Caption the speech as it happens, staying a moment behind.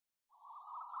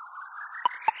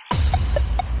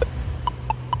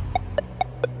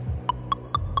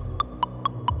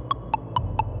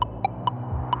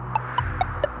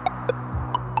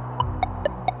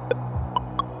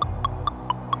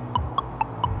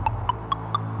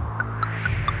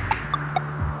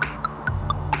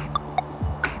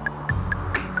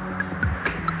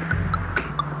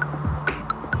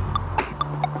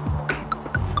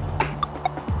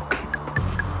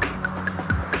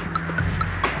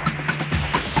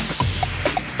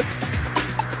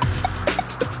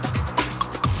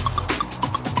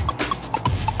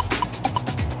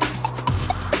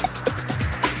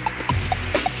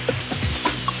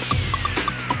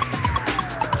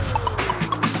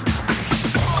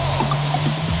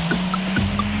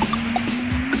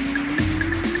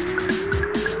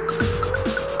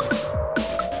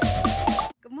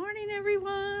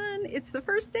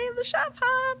the shop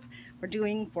hop. We're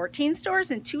doing 14 stores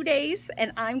in 2 days,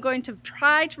 and I'm going to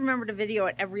try to remember to video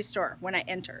at every store when I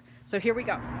enter. So here we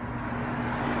go.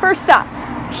 First stop,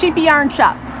 Sheepy Yarn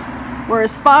Shop. We're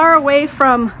as far away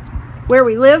from where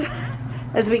we live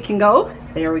as we can go.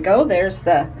 There we go. There's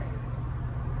the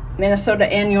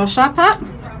Minnesota annual shop hop.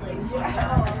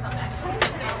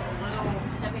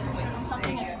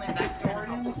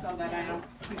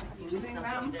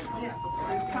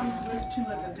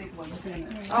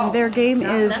 And their game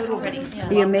is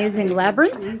the Amazing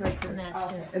Labyrinth,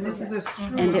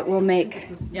 and it will make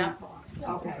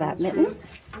that mitten.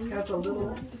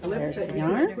 There's the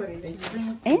yarn,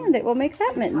 and it will make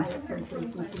that mitten.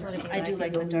 I do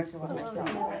like the darker one myself.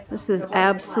 This is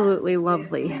absolutely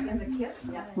lovely.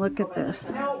 Look at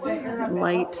this,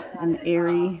 light and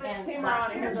airy,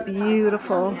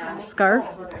 beautiful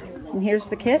scarf. And here's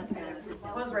the kit.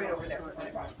 Now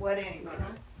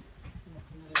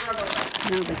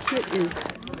the kit is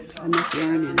enough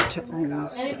yarn in it to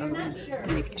almost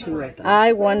make 2 of them.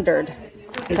 I wondered.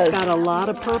 It's got a lot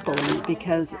of purple in it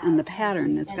because in the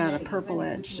pattern it's got a purple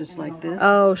edge just like this.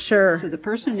 Oh, sure. So the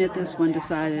person who knit this one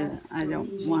decided I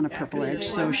don't want a purple edge,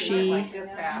 so she,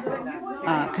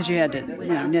 because you had to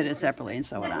knit it separately and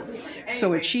sew it on. So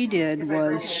what she did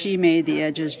was she made the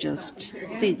edges just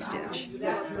seed stitch.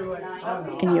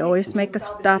 And you always make a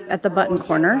stop at the button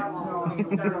corner.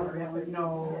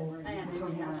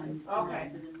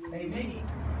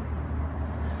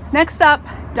 Next up,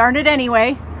 Darn It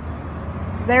Anyway.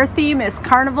 Their theme is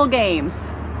Carnival Games.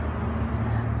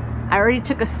 I already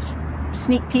took a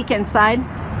sneak peek inside.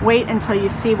 Wait until you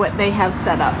see what they have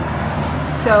set up.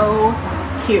 So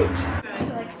cute.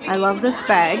 I love this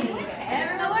bag.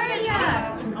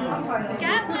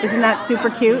 Isn't that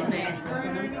super cute?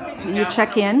 You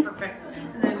check in,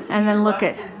 and then look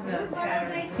at,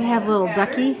 they have little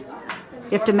ducky.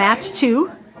 You have to match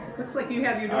 2. Looks like you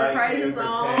have your door prizes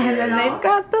on. And then they've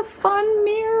got the fun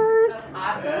mirrors.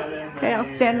 Okay, I'll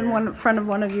stand in front of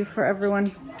one of you for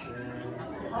everyone.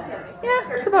 Yeah,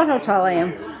 that's about how tall I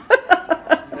am.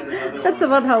 That's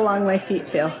about how long my feet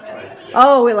feel.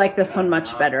 Oh, we like this one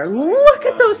much better. Look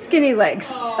at those skinny legs.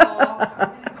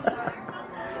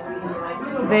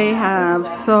 They have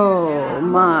so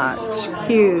much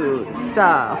cute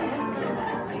stuff.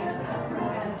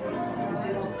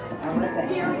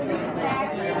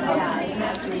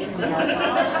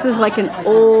 This is like an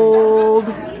old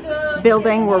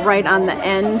building. We're right on the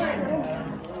end.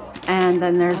 And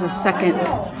then there's a second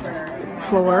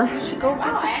floor. Where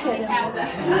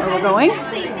we're going?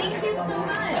 Thank you so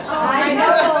much. I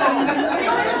know.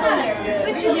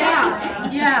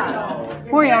 Yeah.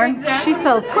 More yarn. She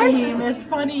sells quints. It's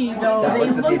funny though, they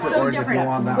look so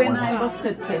different. When I looked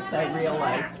at this, I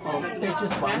realized, oh, they're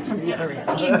just one from the other end.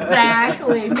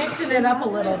 Exactly, mixing it up a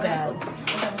little bit.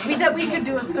 We thought we could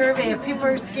do a survey. If people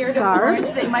are scared of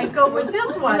horse, they might go with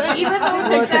this one, even though it's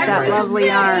Look at that lovely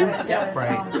yarn.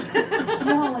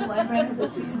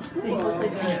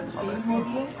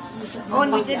 Oh,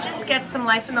 and we did just get some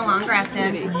Life in the Long Grass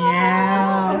in.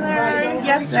 Yeah.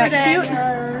 Yesterday. Is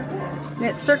that cute?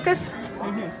 Knit Circus.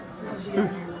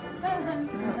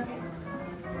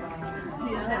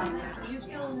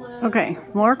 Okay,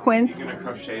 more quints,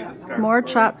 more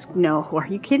chops. No, are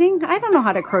you kidding? I don't know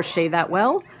how to crochet that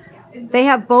well. They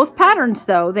have both patterns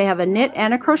though. They have a knit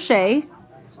and a crochet,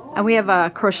 and we have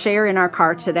a crocheter in our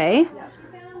car today.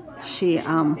 She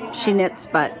knits,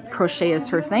 but crochet is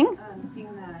her thing.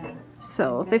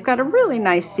 So they've got a really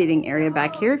nice seating area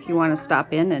back here if you want to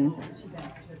stop in and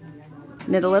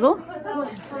knit a little.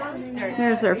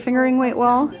 There's their fingering weight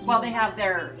wall. Well, they have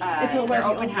their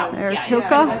open house. There's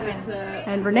Hilka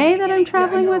and Renee that I'm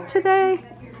traveling with today.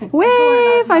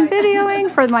 Wave! I'm videoing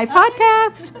for my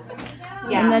podcast.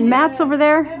 And then Matt's over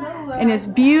there in his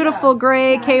beautiful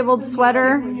gray cabled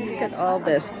sweater. Look at all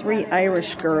this. 3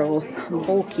 Irish girls,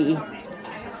 bulky,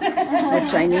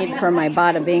 which I need for my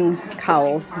bada bing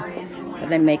cowls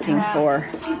that I'm making for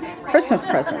Christmas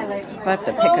presents. So I have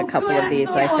to pick a couple of these,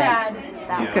 I think.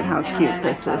 Look at how cute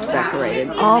this is decorated.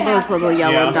 All those little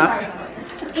yellow ducks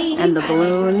and the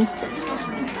balloons.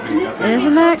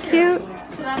 Isn't that cute?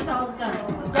 So that's all done.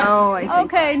 Oh, I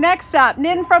think. Okay, next up,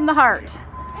 Knitting from the Heart.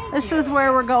 This is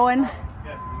where we're going.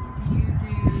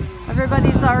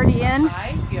 Everybody's already in. Do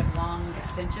you have long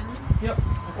extensions? Yep.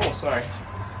 Oh, sorry.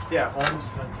 Yeah,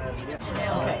 Holmes.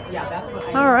 Okay, yeah, that's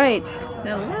what All right.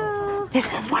 Hello.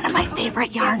 This is one of my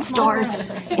favorite yarn stores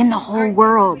in the whole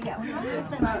world.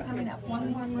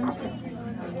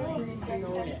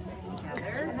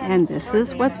 And this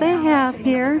is what they have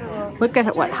here. Look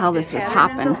at how this is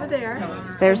hopping.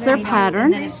 There's their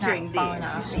pattern. You string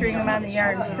these. You string them on the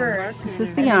yarn first. This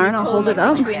is the yarn. I'll hold it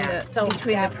up.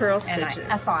 Between the purl stitches.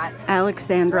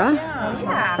 Alexandra,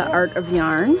 the art of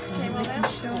yarn.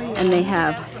 And they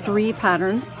have 3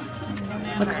 patterns.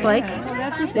 Looks like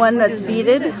one that's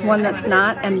beaded, one that's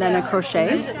not, and then a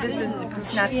crochet. This is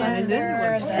not beaded.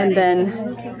 And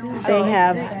then they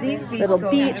have little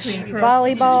beach,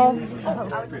 volleyball.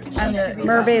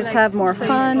 Mermaids have more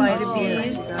fun.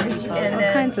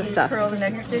 All kinds of stuff. Purl the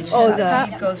next stitch. Oh,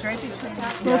 it goes right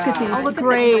between. Look at these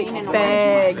great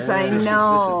bags. I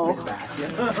know.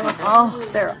 Oh,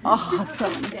 they're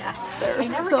awesome. They're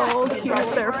so cute.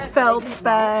 They're felt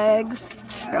bags.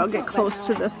 Here, I'll get close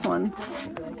to this one.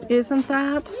 Isn't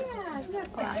that?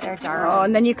 Oh,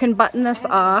 and then you can button this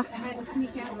off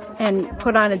and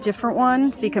put on a different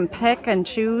one, so you can pick and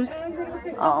choose.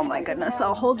 Oh my goodness,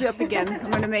 I'll hold you up again.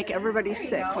 I'm going to make everybody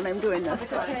sick when I'm doing this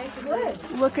stuff.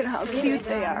 Look at how cute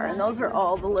they are, and those are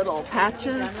all the little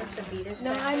patches.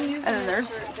 And then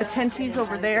there's the tenties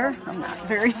over there. I'm not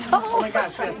very tall. Oh my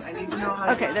gosh, yes, I need to know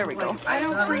how. Okay, there we go. I've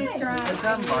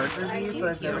done larger beads, but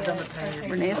I've never done the tiny.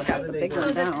 Renee's got the big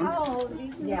one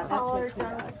down.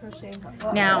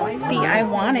 Now, see, I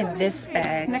wanted this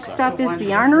bag. Next up is the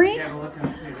Yarnery.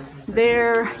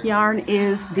 Their yarn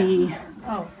is the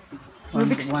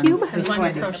Rubik's Cube.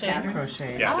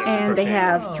 Crochet. And they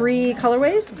have 3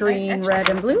 colorways, green, red,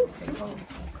 and blue.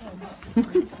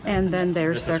 And then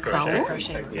there's their cowl.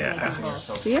 Yeah.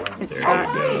 See it? It's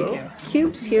got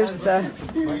cubes. Here's the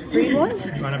green one.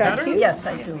 It's got cubes. Yes,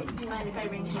 I do.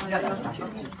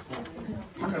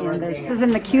 And this is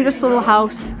in the cutest little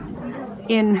house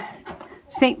in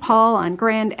St. Paul on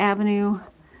Grand Avenue,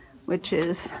 which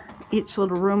is, each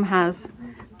little room has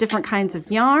different kinds of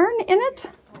yarn in it.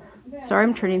 Sorry,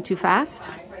 I'm turning too fast.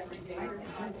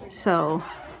 So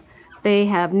they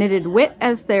have Knitted Wit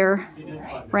as their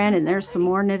brand, and there's some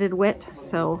more Knitted Wit.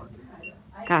 So,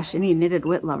 gosh, any Knitted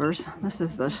Wit lovers, this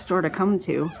is the store to come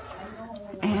to.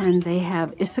 And they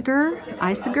have Isager,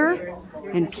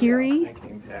 and Peary,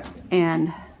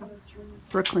 and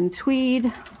Brooklyn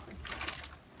Tweed,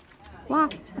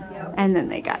 Loft. And then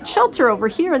they got Shelter over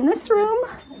here in this room.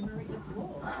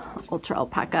 Ultra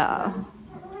Alpaca.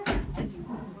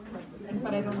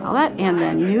 All that, and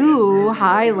the New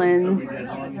Highland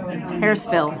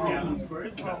Harrisville.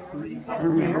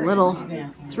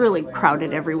 It's really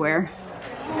crowded everywhere.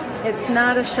 It's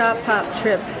not a shop hop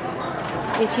trip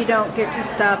if you don't get to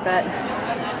stop at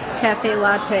Cafe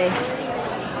Latte.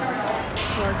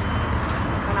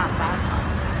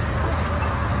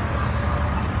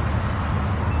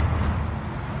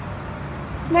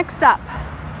 Next up,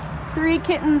 3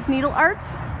 Kittens Needle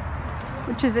Arts,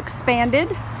 which is expanded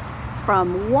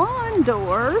from 1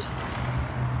 doors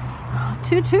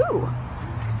to 2.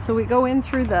 So we go in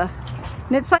through the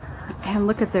knit side and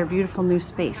look at their beautiful new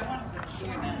space.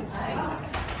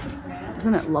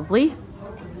 Isn't it lovely?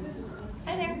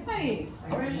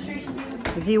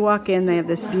 As you walk in, they have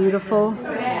this beautiful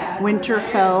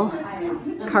Winterfell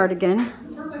cardigan,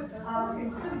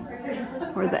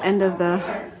 or the end of the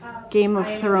Game of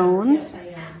Thrones.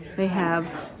 They have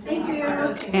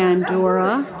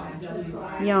Andorra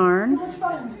yarn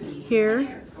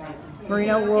here,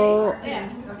 merino wool,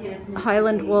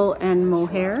 Highland wool, and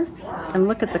mohair. And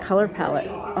look at the color palette.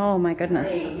 Oh my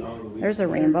goodness. There's a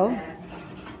rainbow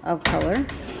of color.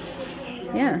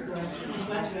 Yeah.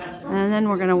 And then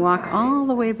we're going to walk all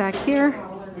the way back here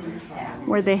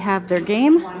where they have their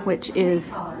game, which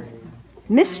is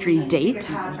Mystery Date.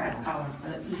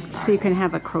 So you can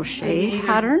have a crochet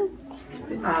pattern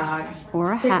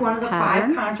or a hat one of the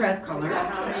pattern. 5 contrast colors.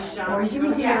 Or you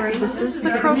can So this is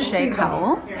the crochet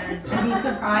cowl. And be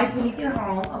surprised when you get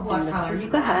home of what color This is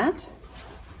you the got.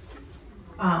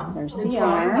 hat. There's The the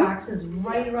drawing yarn. box is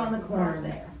right around the corner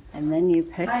there. And then you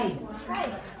pick a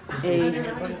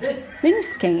mini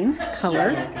skein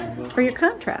color for your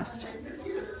contrast.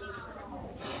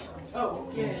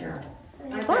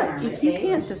 But if you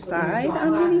can't decide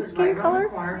on mini skein color,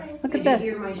 look at this.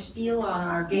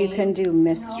 You can do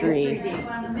mystery.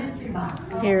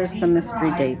 Here's the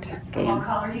mystery date game.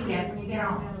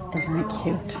 Isn't it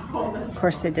cute? Of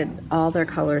course, they did all their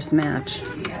colors match.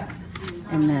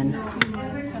 And then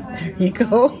there you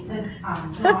go.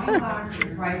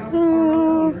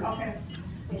 Oh,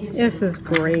 this is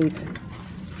great.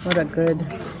 What a good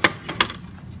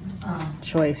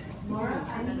choice.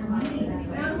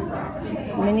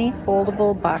 Mini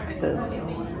foldable boxes.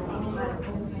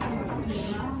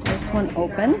 This one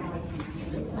open.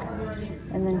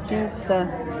 And then here's the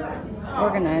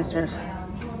organizers.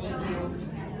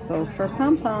 Go for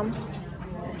pom-poms.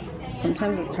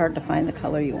 Sometimes it's hard to find the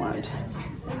color you want.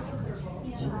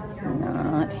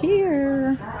 Not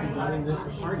here. I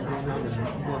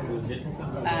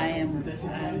am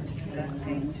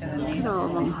connecting to the Look at all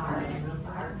of them.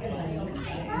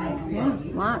 Yeah,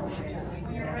 lots.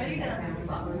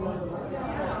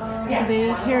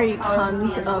 They carry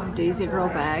tons of Daisy Girl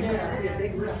bags.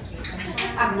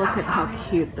 Look at how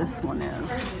cute this one is.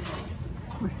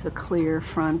 With the clear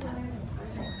front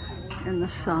and the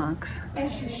socks.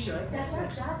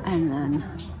 And then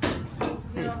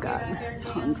they've got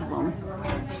tons of them.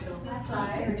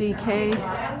 DK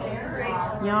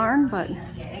yarn, but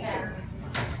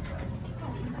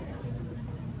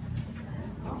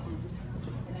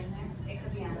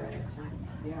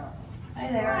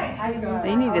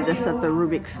they needed this at the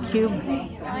Rubik's Cube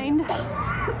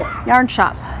yarn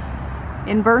shop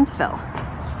in Burnsville.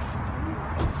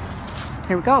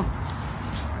 Here we go.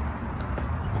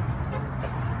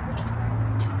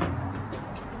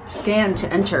 Scan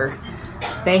to enter.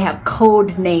 They have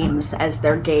code names as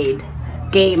their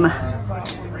game.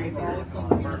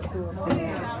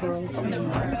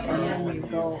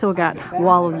 So we got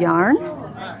wall of yarn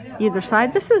either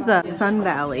side. This is a Sun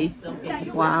Valley.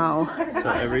 Wow. So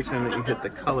every time that you hit the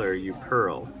color, you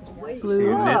purl. Blue. So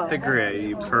you knit the gray,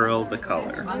 you purl the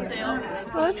color.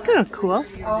 Oh, that's kind of cool.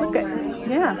 Look at,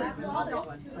 yeah.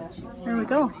 There we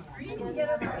go.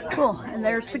 Cool. And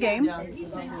there's the game.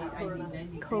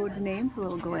 Code names, a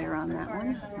little glare on that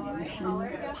one. Mission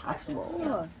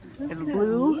Possible. We have a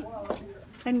blue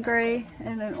and gray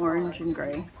and an orange and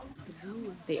gray.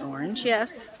 The orange,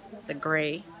 yes. The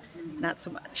gray, not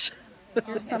so much.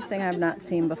 Here's something I've not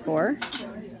seen before.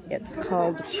 It's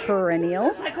called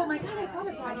Perennials.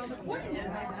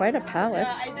 Quite a palette.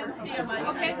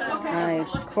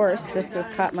 Of course, this has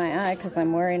caught my eye because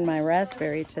I'm wearing my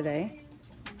raspberry today.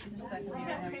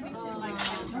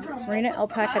 Merino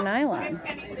alpaca nylon.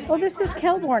 Oh, this is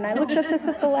Kelborn. I looked at this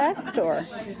at the last store.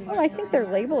 Oh, I think their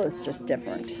label is just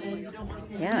different.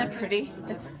 Yeah. Isn't it pretty?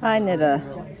 I knit a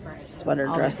sweater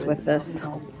dress with this.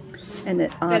 And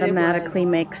it automatically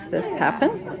makes this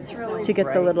happen. So you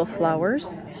get the little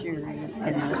flowers.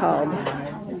 It's called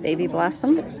Baby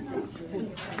Blossom.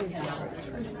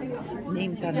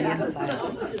 Names on the inside.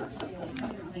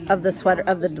 Of the sweater,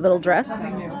 of the little dress?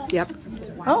 Yep.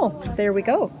 Oh, there we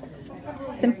go.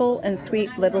 Simple and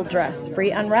sweet little dress.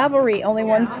 Free on Ravelry. Only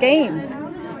one skein.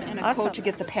 And a quote to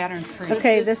get the pattern free.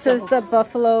 Okay, this is the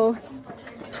buffalo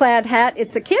plaid hat.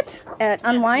 It's a kit at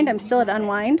Unwind. I'm still at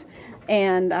Unwind.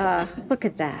 And look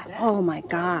at that. Oh my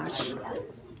gosh.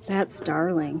 That's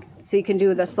darling. So you can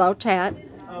do the slouch hat.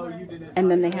 And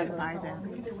then they have...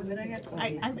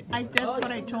 That's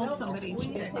what I told somebody.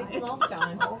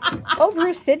 Oh,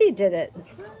 Bruce City did it.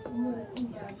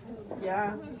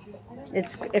 Yeah.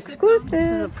 It's exclusive. This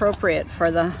is appropriate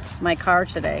for my car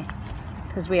today.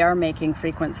 Because we are making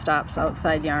frequent stops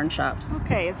outside yarn shops.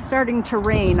 Okay, it's starting to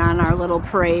rain on our little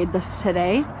parade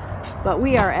today. But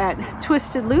we are at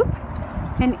Twisted Loop.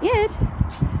 And it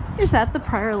is at the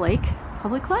Prior Lake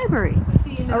Public Library.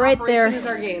 Oh, right there. Operation is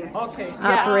our game. Okay.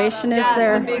 Operation is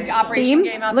their the big operation theme.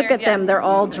 game out Look there. at them. They're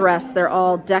all dressed. They're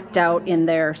all decked out in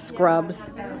their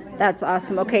scrubs. That's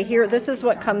awesome. Okay, here, this is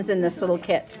what comes in this little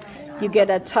kit. You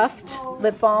get a Tuft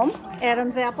lip balm.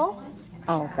 Adam's apple.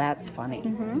 Oh, that's funny.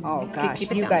 Oh, gosh.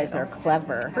 You guys are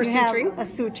clever. For You have suturing. a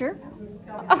suture.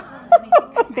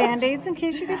 Band-aids in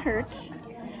case you get hurt.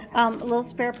 Little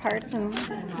spare parts and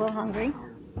a little hungry.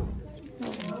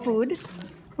 Food.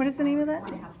 What is the name of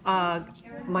that?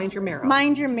 Mind Your Marrow.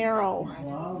 Mind Your Marrow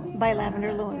by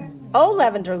Lavender Loon. Oh,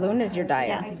 Lavender Loon is your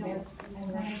diet. Yeah.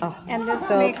 Oh, And this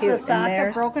so makes cute. a And sock, a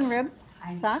there's- broken rib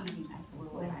sock.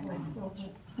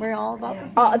 We're all about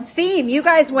this. Theme. You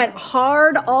guys went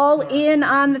hard all in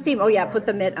on the theme. Oh, yeah, put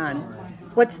the mitt on.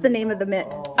 What's the name of the mitt?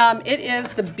 It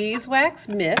is the Beeswax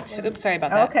Mitt. Oops, sorry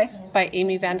about that. Okay. By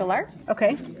Amy Vandelar.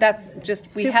 Okay. That's just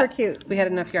Super cute. We had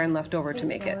enough yarn left over to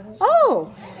make it.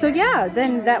 Oh, so yeah,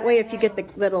 then that way if you get the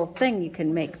little thing, you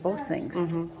can make both things.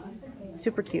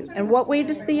 Super cute. And what weight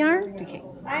is the yarn? Okay.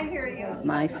 I hear you.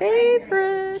 My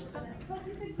favorite.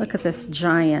 Look at this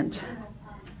giant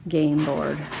game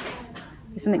board.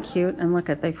 Isn't it cute? And look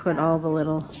at, they put all the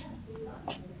little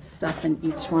stuff in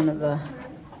each one of the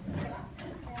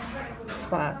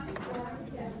spots.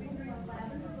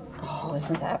 Oh,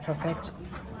 isn't that perfect?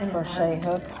 And crochet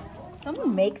hook.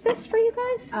 Someone make this for you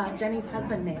guys? Jenny's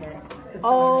husband made it.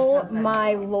 Oh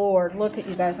my Lord. Look at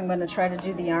you guys. I'm going to try to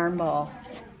do the yarn ball.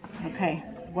 Okay,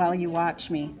 while you watch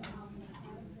me.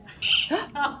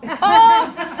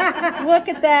 Oh, look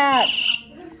at that.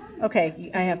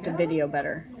 Okay, I have to video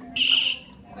better.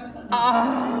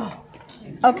 Oh,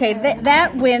 Okay,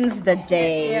 that wins the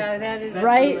day. Yeah, that is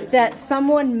right? cute. That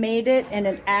someone made it and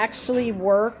it actually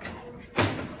works.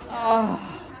 Oh,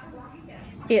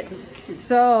 it's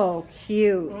so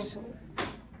cute.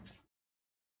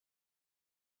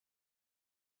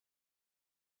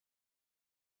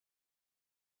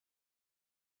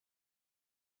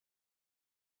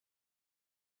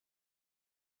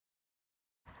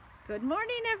 Good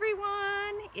morning,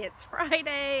 everyone. It's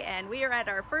Friday and we are at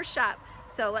our first shop.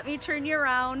 So let me turn you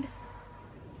around.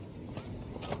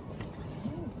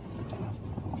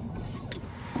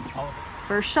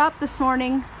 First shop this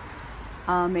morning.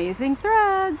 Amazing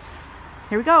threads.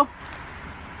 Here we go.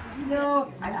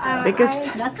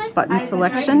 Biggest button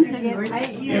selection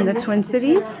in the Twin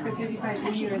Cities.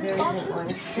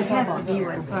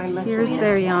 Here's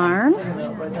their yarn.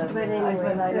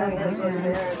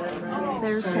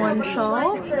 There's one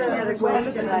shawl.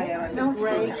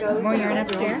 More yarn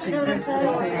upstairs.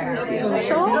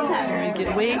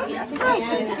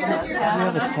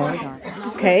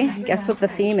 Okay, guess what the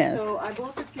theme is?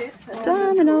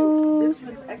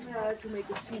 Dominoes.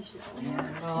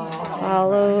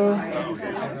 Follow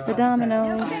the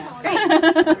dominoes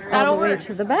all the way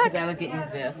to the back.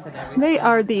 They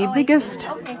are the biggest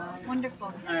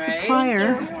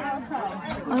supplier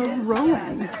of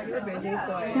Rowan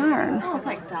yarn.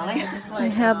 They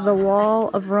have the wall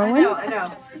of Rowan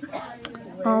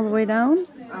all the way down.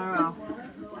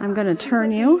 I'm going to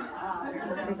turn you.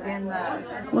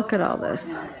 Look at all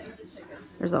this.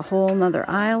 There's a whole nother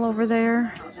aisle over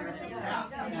there.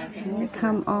 And we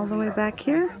come all the way back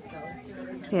here.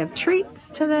 They have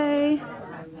treats today.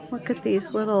 Look at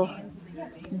these little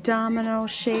domino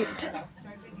shaped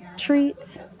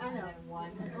treats.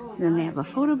 And then they have a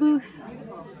photo booth.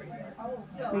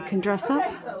 You can dress up,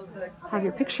 have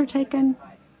your picture taken.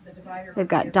 They've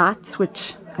got dots,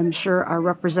 which I'm sure are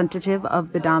representative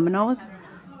of the dominoes.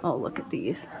 Oh, look at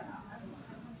these.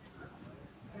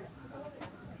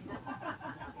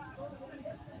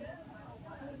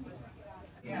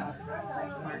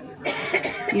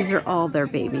 These are all their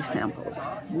baby samples.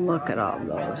 Look at all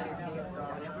those.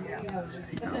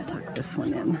 I'll tuck this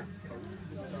one in.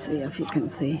 See if you can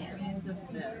see.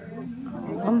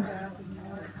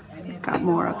 Got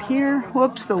more up here.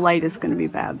 Whoops, the light is going to be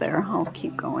bad there. I'll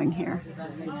keep going here.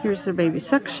 Here's their baby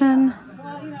section.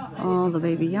 All the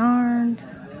baby yarns.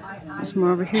 There's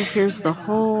more over here. Here's the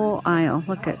whole aisle.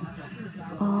 Look at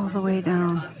all the way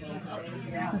down.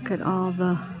 Look at all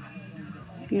the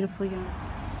beautiful yarn.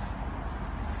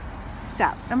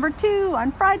 Stop number 2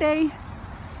 on Friday.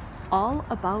 All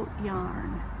about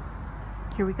yarn.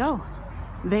 Here we go.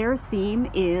 Their theme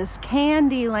is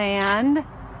Candyland.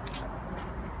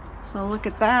 So look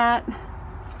at that.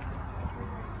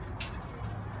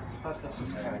 I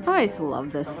always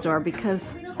love this store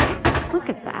because look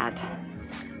at that.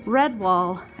 Red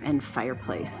wall and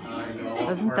fireplace.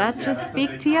 Doesn't that just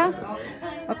speak to you?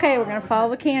 Okay, we're gonna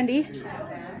follow the candy.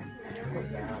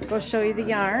 Go show you the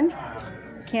yarn.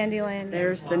 Candyland.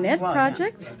 There's the knit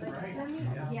project.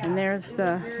 And there's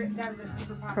the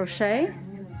crochet.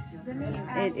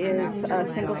 It is a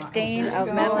single skein of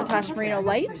Madeline Merino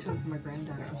light.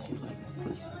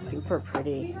 Super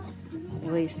pretty,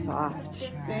 really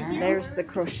soft. There's the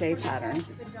crochet pattern.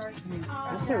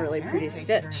 That's a really pretty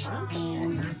stitch.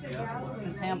 And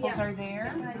The samples are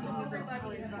there.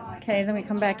 okay, then we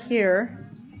come back here,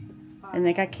 and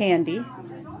they got candy,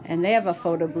 and they have a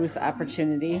photo booth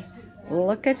opportunity.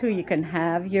 Look at who you can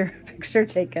have your picture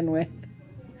taken with.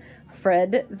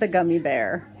 Fred the Gummy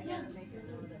Bear.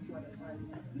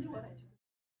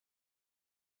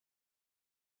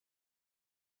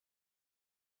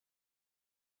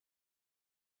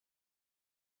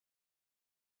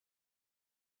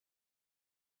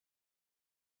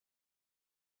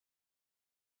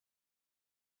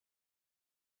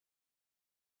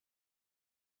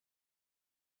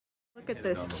 Look at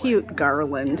this cute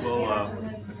garland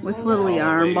with little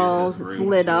yarn balls. It's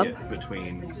lit up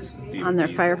on their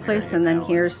fireplace, and then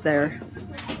here's their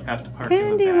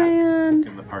Candyland.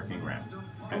 In the parking ramp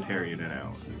at Harriet and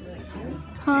Alice.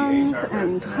 Tons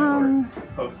and tons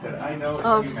of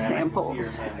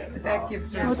samples.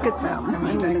 Look at them.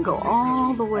 I'm going to go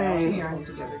all the way.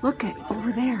 Look at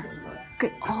over there.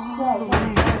 Look at all the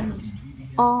way.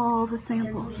 All the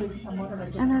samples.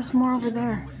 And there's more over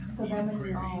there.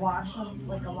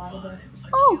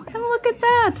 Oh, and look at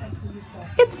that.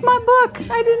 It's my book.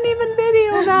 I didn't even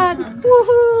video that.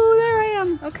 Woohoo, there I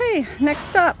am. Okay,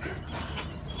 next up.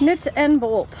 Knit and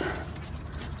bolt.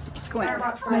 Let's go in.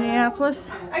 Minneapolis.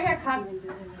 I got copies.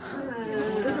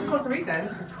 This is Costa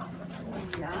Rica.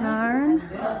 yarn.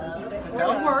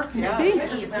 That'll work. You see?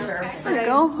 There we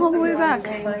go, all the way back.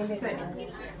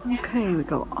 Okay, we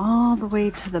go all the way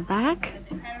to the back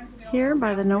here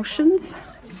by the notions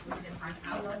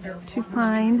to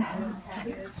find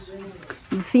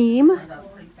the theme.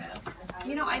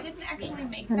 You know, I didn't actually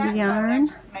make and that, the yarn.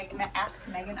 so I just asked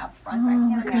Megan up front.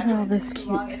 Oh, look at all this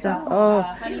cute stuff. Oh,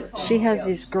 she has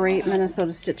these great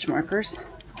Minnesota stitch markers.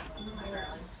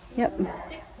 Yep.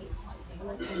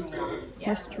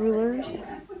 Wrist rulers.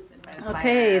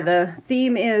 Okay, the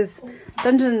theme is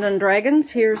Dungeons and Dragons.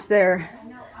 Here's their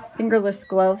fingerless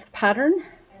glove pattern.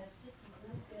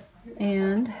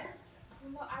 And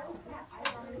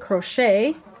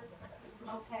crochet.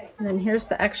 And then here's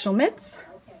the actual mitts.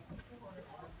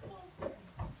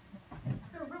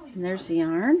 And there's the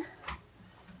yarn.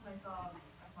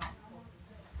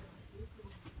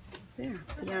 There,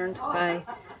 the yarn's by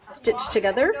Stitch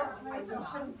Together.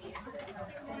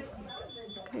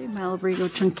 Okay,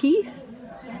 Malabrigo Chunky.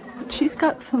 She's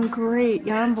got some great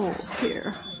yarn bowls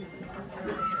here.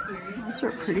 Those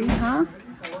are pretty, huh?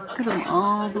 Look at them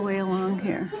all the way along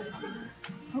here.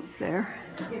 Up there.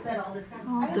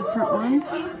 All different ones.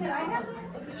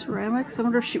 Ceramics. I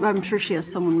wonder if I'm sure she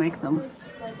has someone make them.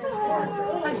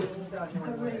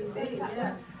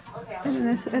 And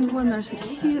this end one, there's a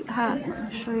cute hat.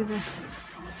 Let me show you this.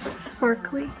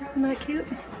 Sparkly. Isn't that cute?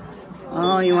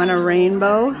 Oh, you want a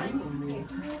rainbow?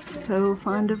 So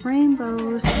fond of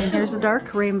rainbows. And here's a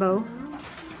dark rainbow.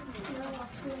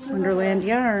 Wonderland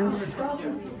Yarns.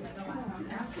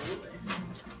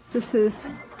 This is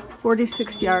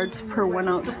 46 yards per 1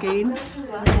 ounce skein.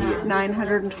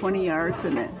 920 yards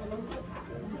in it.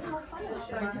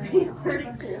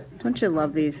 Don't you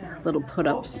love these little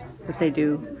put-ups that they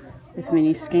do with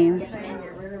mini skeins?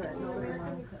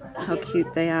 How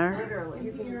cute they are.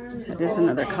 That is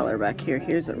another color back here.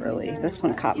 Here's a really, this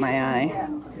one caught my eye.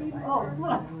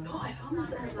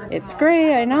 It's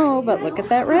gray, I know, but look at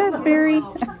that raspberry.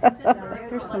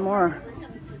 There's some more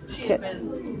kits.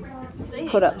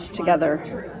 Put-ups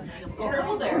together.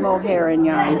 Mohair and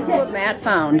yarn. What Matt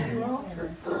found.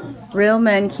 Real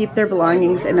men keep their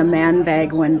belongings in a man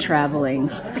bag when traveling.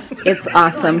 It's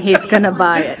awesome. He's gonna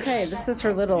buy it. Okay, this is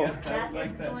her little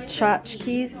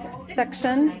tchotchkes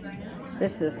section.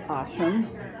 This is awesome.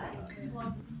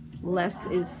 Less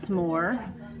is more,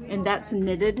 and that's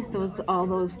knitted. All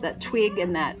those that twig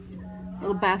and that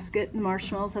little basket and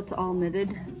marshmallows. That's all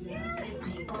knitted.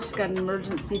 She's got an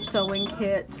emergency sewing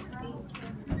kit.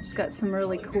 She's got some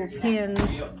really cool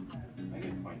pins.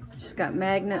 She's got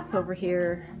magnets over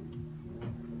here.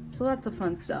 So lots of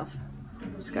fun stuff.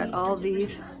 She's got all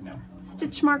these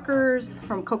stitch markers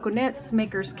from Coco Knits,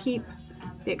 Maker's Keep,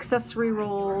 the accessory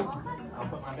roll,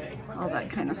 all that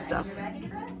kind of stuff.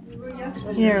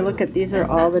 Here, look at these are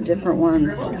all the different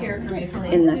ones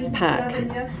in this pack.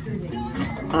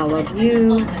 I love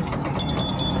you.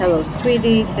 Hello,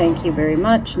 sweetie. Thank you very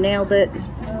much. Nailed it.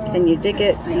 Can you dig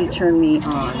it? You turn me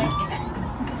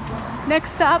on.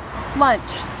 Next up, lunch.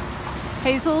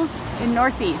 Hazel's in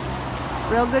Northeast.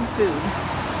 Real good food.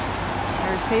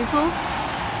 There's Hazel's.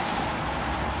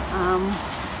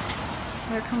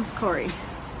 There comes Corey.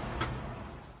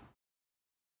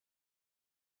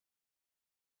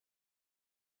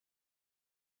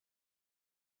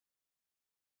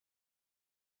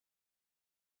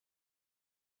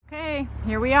 Okay,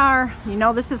 here we are. You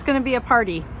know this is going to be a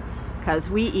party because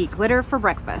we eat glitter for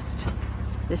breakfast.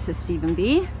 This is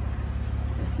StevenBe.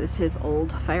 This is his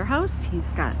old firehouse. He's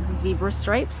got zebra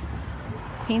stripes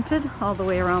painted all the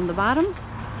way around the bottom.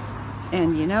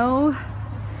 And you know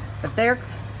that their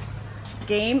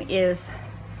game is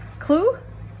Clue.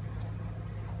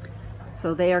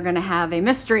 So they are going to have a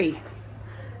mystery.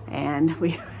 And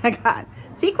I got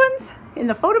sequins in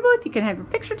the photo booth. You can have your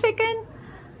picture taken.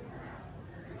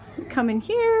 You come in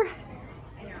here.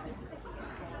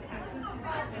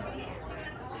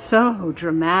 So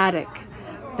dramatic.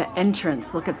 The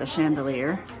entrance, look at the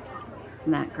chandelier.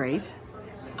 Isn't that great?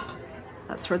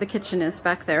 That's where the kitchen is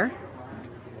back there.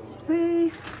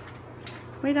 Way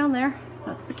down there.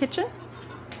 That's the kitchen.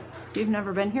 If you've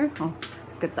never been here, oh,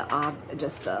 look at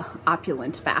just the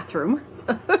opulent bathroom.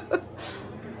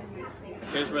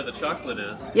 Here's where the chocolate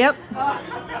is. Yep.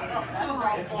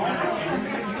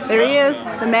 There he is,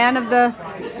 the man of the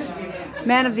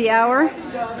hour.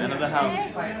 Man of the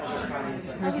house.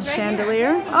 There's the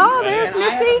chandelier. Oh, there's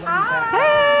Mitzi.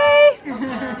 Hey!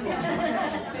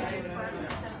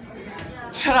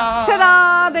 Ta-da!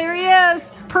 Ta-da! There he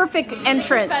is. Perfect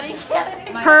entrance.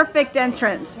 Perfect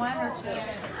entrance.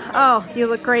 Oh, you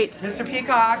look great. Mr.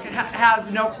 Peacock has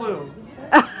no clue.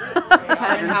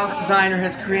 pattern house designer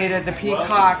has created the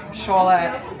peacock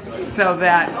shawlette so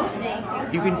that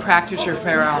you can practice your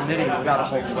fair isle knitting without a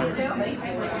whole sweater.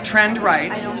 Trend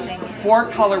right, 4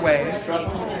 colorways.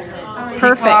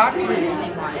 Perfect. Peacock,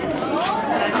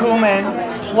 cumin,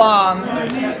 plum,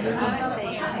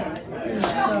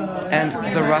 and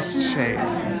the rust shade.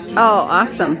 Oh,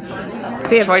 awesome.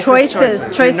 So you have choices.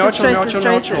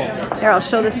 Here, I'll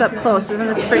show this up close. Isn't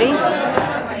this pretty?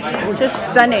 Just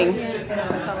stunning.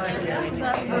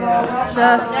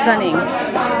 Just stunning.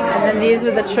 And then these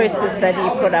are the choices that he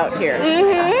put out here.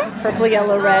 Purple,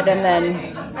 yellow, red, and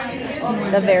then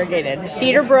the variegated.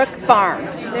 Cedarbrook Farm.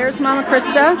 There's Mama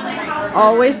Krista.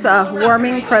 Always a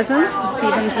warming presence.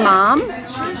 Stephen's mom.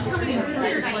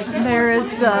 There is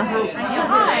the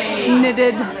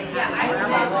knitted,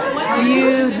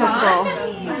 beautiful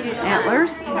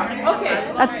antlers.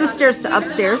 That's the stairs to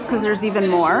upstairs because there's even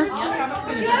more.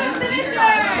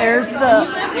 There's the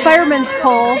fireman's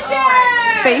pole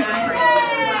space.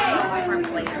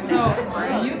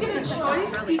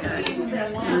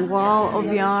 And wall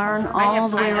of yarn all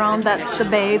the way around. That's the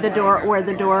bay, the door where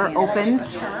the door opened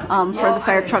for the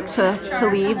fire truck to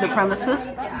leave the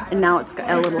premises. And now it's got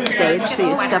a little stage, so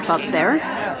you step up there.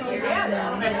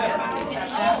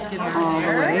 All the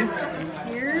way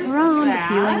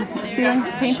around. The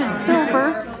ceiling's painted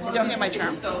silver. Don't get my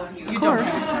charm. Of course.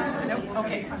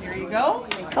 Okay, here you go.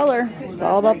 Color. It's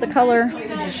all about the color.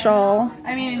 There's a shawl.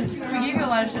 I mean, we gave you a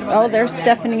lot of shit about there's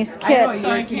Stephanie's kit.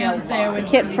 the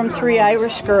Kit from 3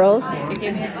 Irish Girls. So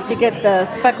you get the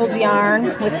speckled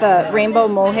yarn with the rainbow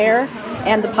mohair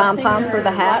and the pom-pom for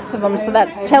the hats of them. So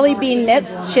that's Telly Bean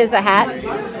Knits. She has a hat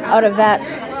out of that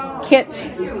kit.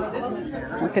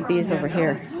 Look at these over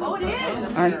here.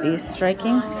 Aren't these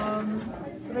striking?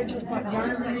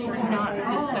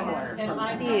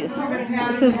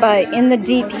 This is by In the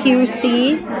Deep Hue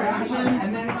Sea. This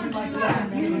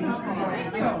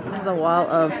is the wall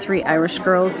of 3 Irish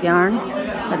Girls yarn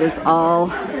that is all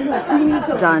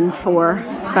done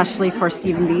especially for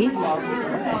StevenBe.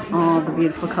 All the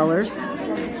beautiful colors.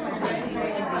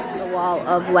 The wall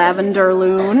of Lavender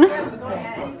Loon,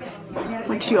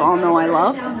 which you all know I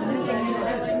love.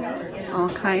 All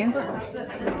kinds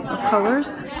of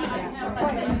colors.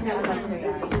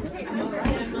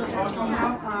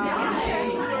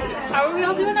 How are we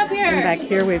all doing up here? And back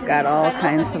here we've got all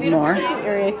kinds of more.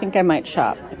 Area I think I might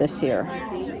shop this year.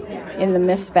 In the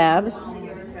Miss Babs.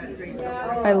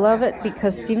 I love it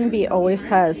because StevenBe always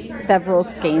has several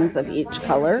skeins of each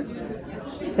color,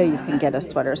 so you can get a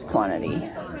sweater's quantity.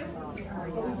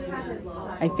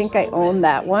 I think I own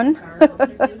that one.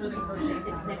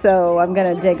 So I'm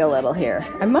going to dig a little here.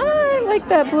 I might like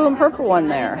that blue and purple one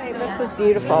there. Okay, this is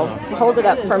beautiful. Hold it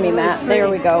up for me, Matt. There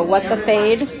we go. What the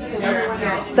Fade.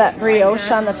 It's that brioche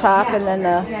on the top and then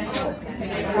the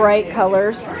bright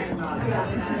colors.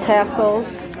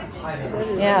 Tassels.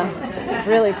 Yeah,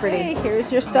 really pretty.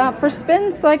 Here's your stop for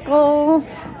Spin Cycle.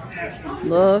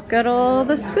 Look at all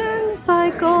the Spin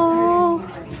Cycle.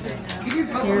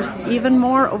 Here's even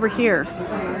more over here.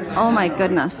 Oh my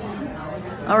goodness.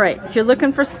 All right, if you're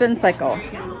looking for Spin Cycle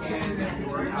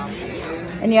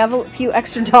and you have a few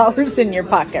extra dollars in your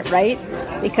pocket, right?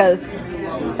 Because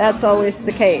that's always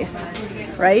the case,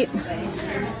 right?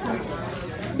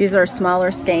 These are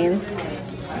smaller skeins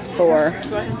for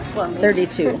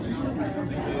 $32.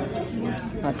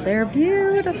 But they're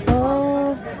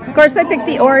beautiful. Of course, I picked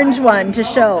the orange one to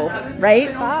show,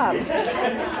 right? Fobs.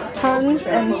 Tons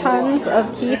and tons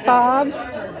of key fobs.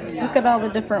 Look at all the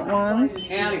different ones.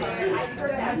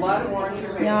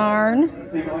 Yarn.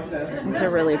 These are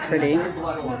really pretty.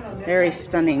 Very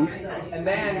stunning.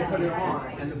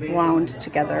 Wound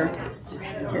together.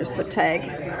 Here's the tag.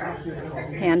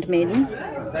 Handmaiden.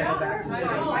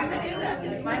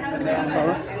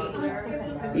 Those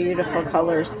beautiful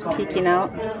colors peeking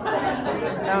out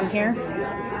down here.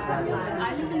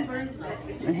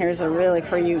 And here's a really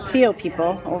for you teal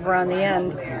people over on the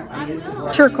end.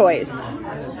 Turquoise.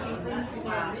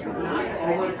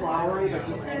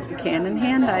 Cannon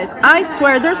hand eyes. I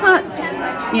swear there's not,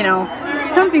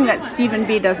 something that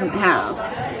StevenBe doesn't have.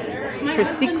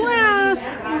 Christy Glass.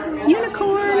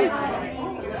 Unicorn.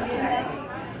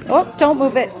 Oh, don't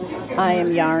move it. I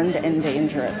am yarned and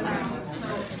dangerous.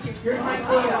 $20?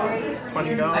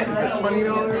 Is it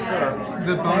 $20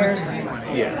 the bonus?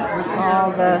 Yeah.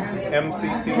 All the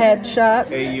MCC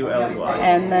headshots. AULY.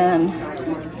 And then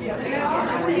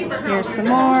here's some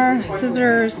more.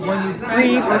 Scissors.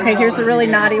 Brief. Okay, here's a really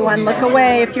naughty one. Look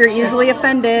away if you're easily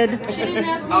offended.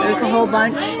 There's a whole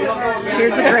bunch.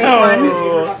 Here's a great one.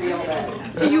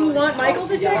 Do you want Michael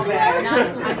to check it out?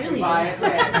 Not really.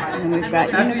 And we've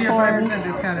got unicorns.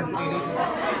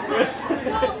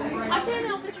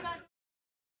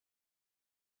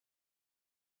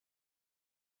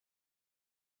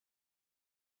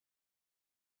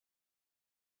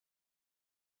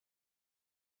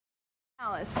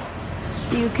 Alice,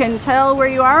 you can tell where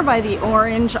you are by the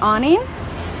orange awning.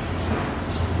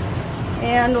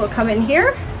 And we'll come in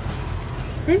here.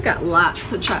 They've got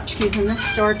lots of tchotchkes in this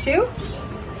store too.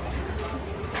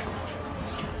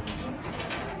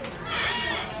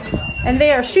 And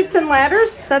they are chutes and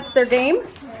ladders. That's their game.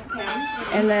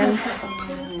 And then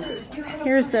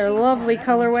here's their lovely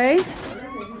colorway.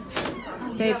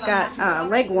 They've got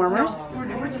leg warmers.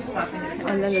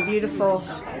 And then the beautiful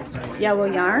yellow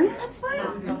yarn.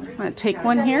 I'm going to take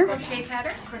one here.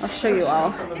 I'll show you all.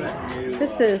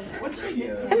 This is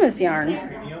Emma's yarn.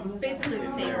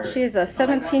 She's a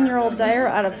 17-year-old dyer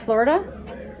out of Florida.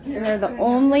 And they're the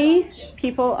only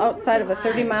people outside of a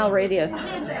 30-mile radius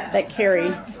that carry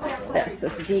this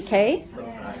DK.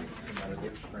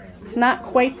 It's not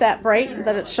quite that bright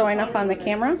that it's showing up on the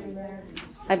camera.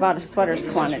 I bought a sweater's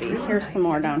quantity. Here's some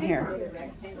more down here.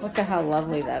 Look at how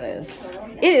lovely that is.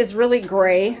 It is really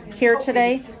gray here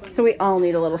today, so we all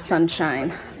need a little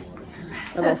sunshine.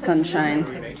 A little sunshine.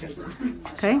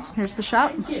 Okay, here's the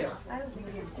shop.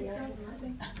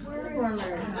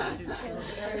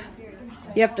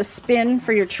 You have to spin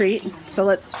for your treat, so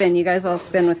let's spin. You guys all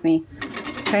spin with me.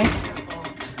 Okay?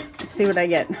 Let's see what I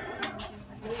get.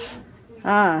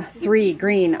 Ah, 3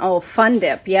 green. Oh, Fun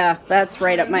Dip. Yeah, that's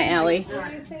right up my alley.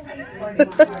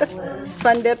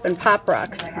 Fun Dip and Pop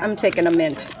Rocks. I'm taking a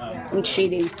mint. I'm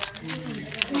cheating.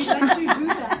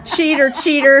 Cheater,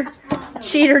 cheater.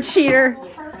 Cheater, cheater.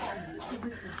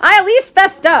 I at least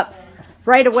fessed up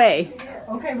right away.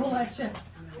 Okay, we'll let you.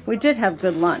 We did have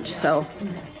good lunch, so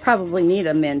probably need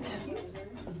a mint.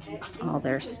 All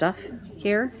their stuff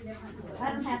here.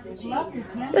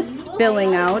 Just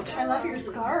spilling out. I love your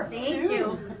scarf. Thank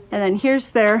you. And then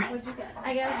here's their,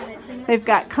 they've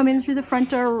got come in through the front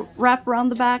door, wrap around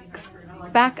the back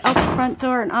out the front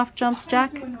door, and off jumps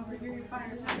Jack.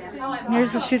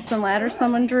 Here's the chutes and ladders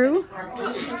someone drew.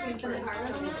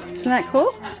 Isn't that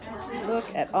cool?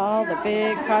 Look at all the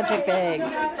big project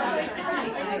bags.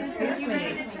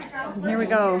 And here we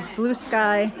go. Blue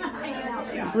sky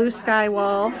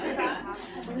wall.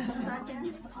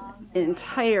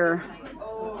 Entire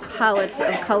palette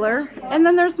of color. And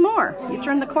then there's more. You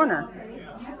turn the corner.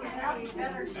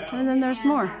 And then there's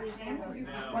more.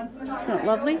 Isn't it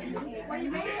lovely?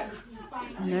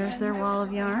 And there's their wall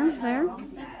of yarn there.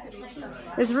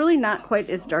 It's really not quite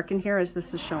as dark in here as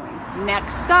this is showing.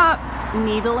 Next up,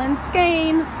 Needle and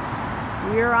Skein.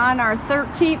 We're on our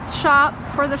 13th shop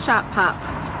for the shop hop.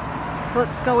 So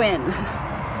let's go in.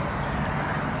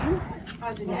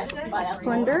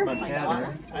 Splendor.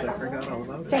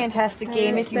 Fantastic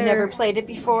game if you've never played it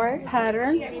before.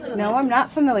 Pattern. No, I'm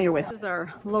not familiar with. This is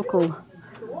our local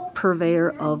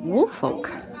purveyor of woolfolk.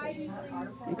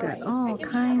 We've got all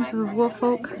kinds of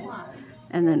woolfolk.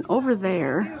 And then over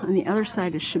there, on the other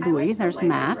side is Shibui. There's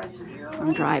Matt,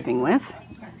 I'm driving with.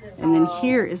 And then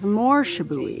here is more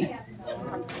Shibui.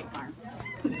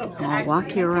 And I'll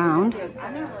walk you around.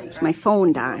 My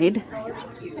phone died.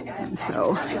 And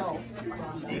so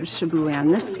there's Shibui on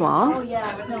this wall.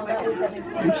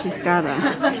 And she's got a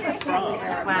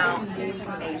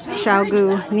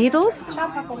Xiaogu needles.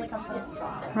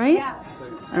 Right?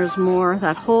 There's more.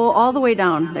 That whole, all the way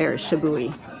down there is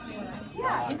Shibui.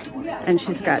 And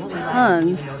she's got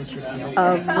tons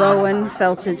of Rowan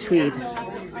felted tweed.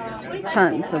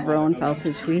 Tons of Rowan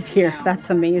felted tweed here. That's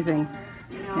amazing.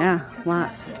 Yeah,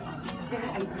 lots.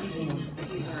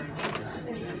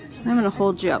 I'm going to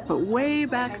hold you up, but way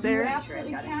back there,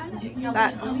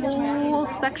 that whole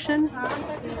section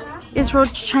is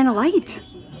Rose China Light,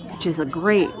 which is a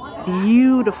great,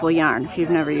 beautiful yarn if you've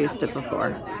never used it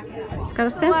before. Just got a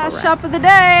sample. Last shop of the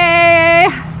day,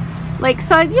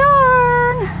 Lakeside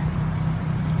Yarn.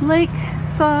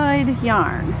 Lakeside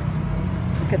Yarn.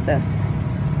 Look at this,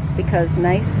 because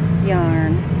nice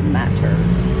yarn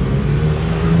matters.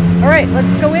 All right,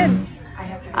 let's go in.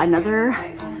 Another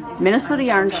Minnesota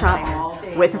yarn shop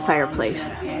with a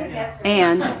fireplace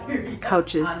and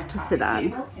couches to sit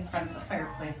on.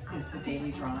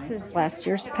 This is last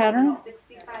year's pattern.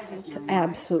 It's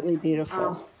absolutely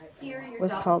beautiful. It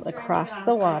was called Across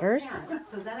the Waters.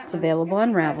 It's available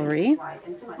on Ravelry.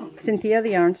 Cynthia, the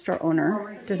yarn store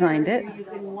owner, designed it.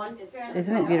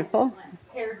 Isn't it beautiful?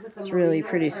 It's really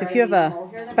pretty. So if you have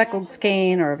a speckled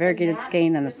skein or a variegated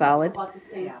skein and a solid,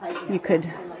 you could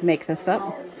make this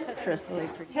up. Tetris.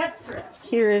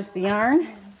 Here is the yarn.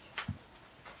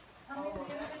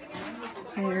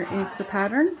 Here is the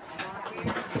pattern.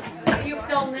 Are you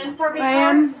filmed in for me? I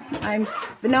am.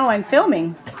 I'm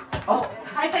filming. Oh,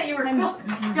 I thought you were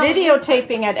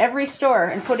Videotaping at every store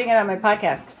and putting it on my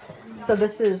podcast. So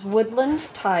this is woodland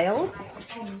tiles.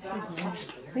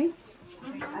 See?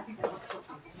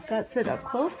 That's it up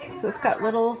close. So it's got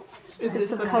little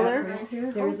bits of color.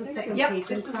 There's a second page.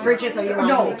 Bridget's,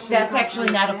 no, that's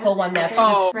actually not a full one. That's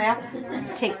Oh. just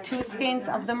wrap. Take 2 skeins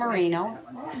of the merino.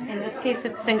 In this case,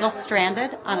 it's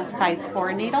single-stranded on a size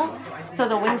 4 needle. So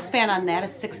the wingspan on that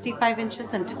is 65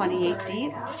 inches and 28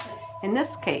 deep. In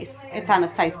this case, it's on a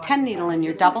size 10 needle in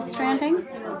your double stranding.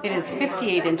 It is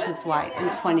 58 inches wide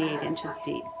and 28 inches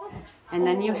deep. And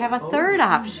then you have a third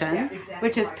option,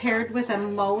 which is paired with a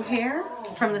mohair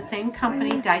from the same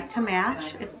company, dyed to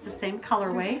match. It's the same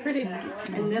colorway.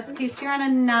 In this case, you're on a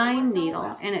 9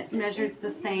 needle, and it measures the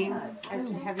same as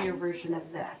the heavier version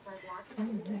of this.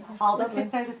 All the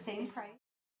kits are the same price.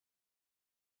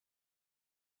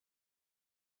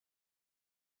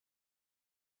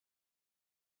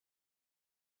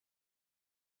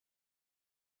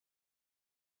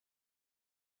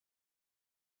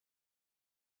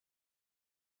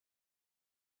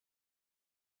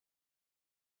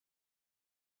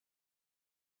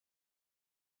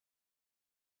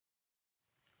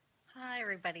 Hi,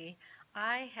 everybody.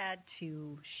 I had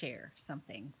to share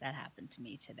something that happened to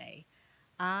me today.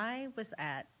 I was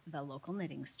at the local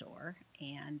knitting store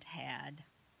and had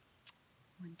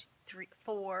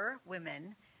 4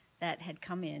 women that had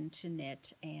come in to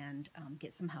knit and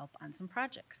get some help on some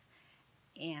projects.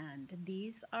 And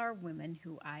these are women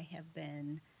who I have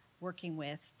been working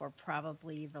with for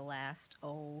probably the last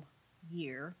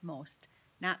year,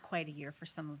 not quite a year for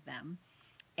some of them.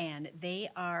 And they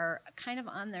are kind of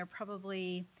on their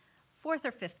probably 4th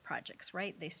or 5th projects,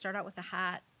 right? They start out with a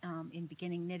hat in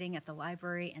beginning knitting at the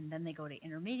library, and then they go to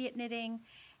intermediate knitting,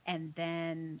 and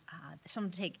then some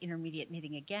take intermediate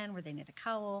knitting again where they knit a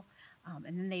cowl,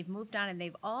 and then they've moved on, and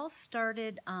they've all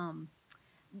started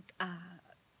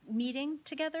meeting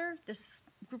together, this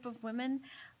group of women,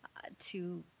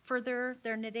 to further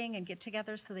their knitting and get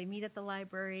together. So they meet at the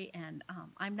library, and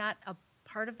I'm not a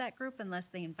part of that group unless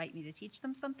they invite me to teach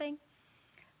them something.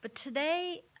 But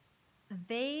today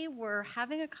they were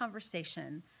having a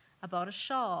conversation about a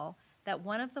shawl that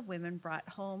one of the women brought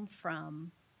home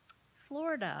from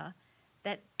Florida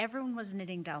that everyone was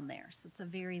knitting down there. So it's a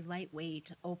very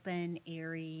lightweight, open,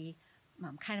 airy,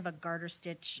 kind of a garter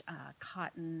stitch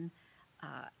cotton,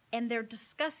 and they're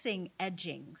discussing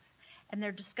edgings, and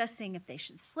they're discussing if they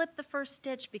should slip the first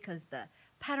stitch because the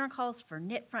pattern calls for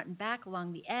knit front and back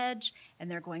along the edge, and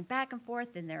they're going back and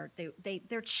forth, and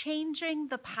they're changing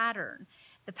the pattern.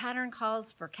 The pattern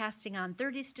calls for casting on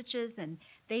 30 stitches, and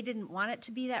they didn't want it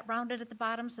to be that rounded at the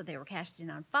bottom, so they were casting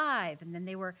on 5, and then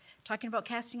they were talking about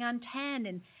casting on 10,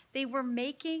 and they were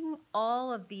making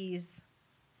all of these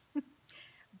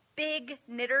big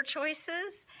knitter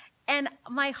choices, and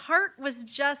my heart was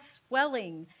just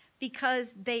swelling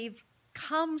because they've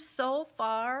come so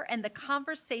far, and the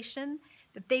conversation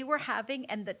that they were having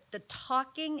and the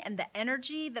talking and the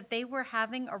energy that they were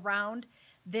having around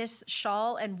this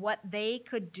shawl and what they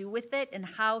could do with it and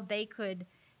how they could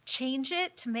change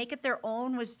it to make it their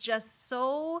own was just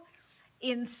so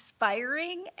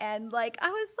inspiring. And I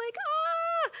was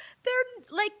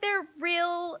like, they're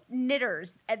real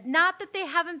knitters. And not that they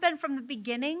haven't been from the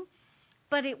beginning,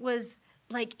 but it was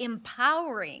like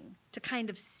empowering to kind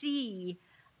of see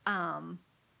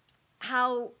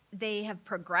how they have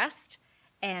progressed.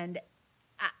 And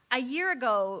a year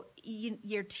ago,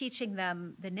 you're teaching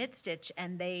them the knit stitch,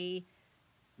 and they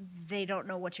don't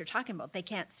know what you're talking about. They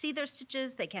can't see their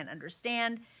stitches. They can't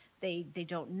understand. They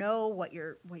don't know what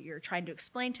you're trying to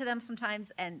explain to them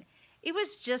sometimes. And it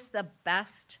was just the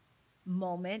best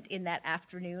moment in that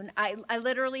afternoon. I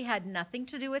literally had nothing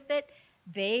to do with it.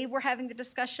 They were having the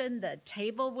discussion. The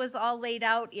table was all laid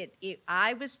out.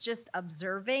 I was just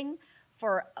observing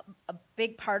for a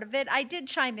big part of it. I did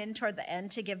chime in toward the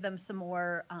end to give them some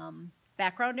more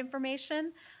background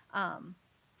information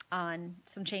on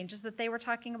some changes that they were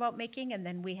talking about making, and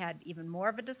then we had even more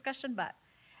of a discussion. But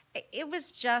it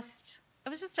was just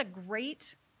a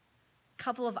great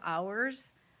couple of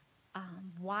hours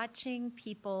watching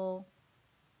people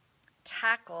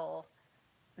tackle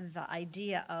the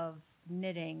idea of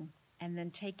knitting and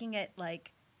then taking it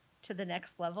to the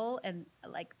next level, and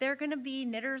they're going to be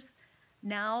knitters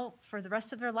now for the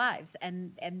rest of their lives,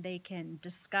 and they can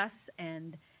discuss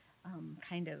and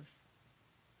kind of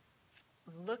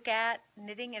look at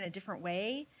knitting in a different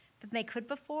way than they could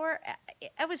before.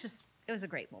 It was a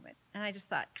great moment, and I just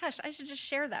thought, gosh, I should just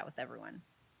share that with everyone.